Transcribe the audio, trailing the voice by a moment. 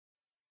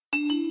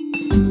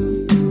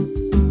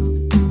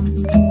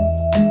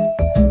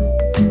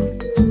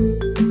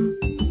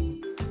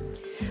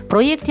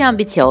Projekti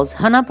ambicioz,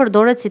 Hëna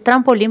përdoret si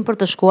trampolinë për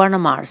të shkuar në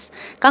Mars.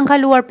 Kanë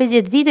kaluar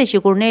 50 vite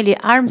që kur Neil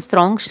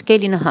Armstrong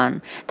shkeli në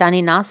Hënë. Tani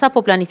NASA po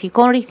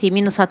planifikon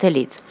rikthimin në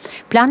satelit.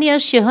 Plani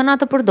është që Hëna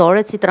të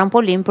përdoret si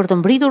trampolinë për të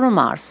mbritur në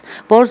Mars,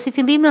 por si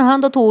fillim në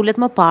Hënë do të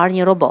ulet më parë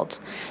një robot.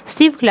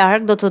 Steve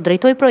Clark do të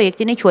drejtojë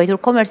projektin e quajtur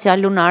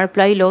komercial Lunar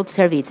Payload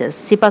Services.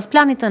 Sipas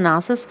planit të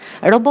NASA-s,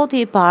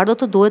 roboti i parë do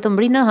të duhet të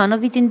mbrinë në Hënë në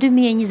vitin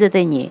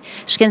 2021.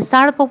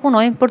 Shkencëtarët po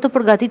punojnë për të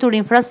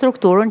përgatitur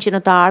infrastrukturën që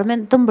në të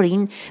ardhmen të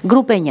mbrinë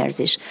grupe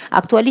njerëzish.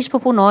 Aktualisht po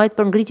punohet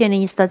për ngritjen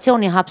e një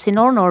stacioni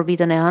hapësinor në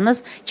orbitën e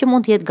Hënës që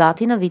mund të jetë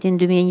gati në vitin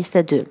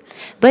 2022.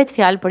 Bëhet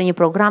fjalë për një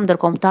program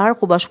ndërkombëtar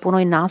ku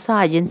bashkëpunojnë NASA,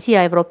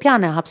 Agjencia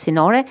Evropiane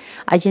Hapësinore,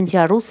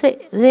 Agjencia Ruse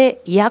dhe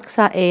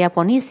JAXA e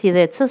Japonisë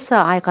dhe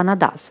CSA e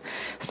Kanadas.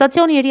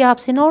 Stacioni i ri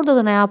hapësinor do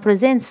të na japë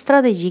prezencë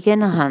strategjike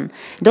në Hënë.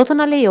 Do të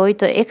na lejojë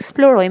të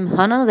eksplorojmë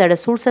Hënën dhe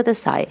resurset e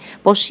saj,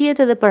 po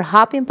shihet edhe për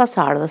hapjen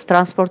pasardhës,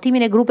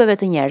 transportimin e grupeve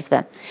të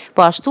njerëzve.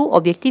 Po ashtu,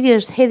 objektivi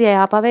është hedhja e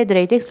hapave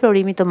drejt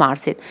eksplorimit të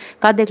Marsit,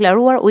 ka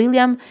deklaruar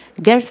William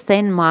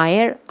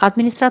Gerstenmaier,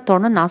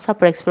 administrator në NASA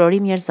për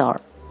eksplorim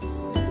njerëzor.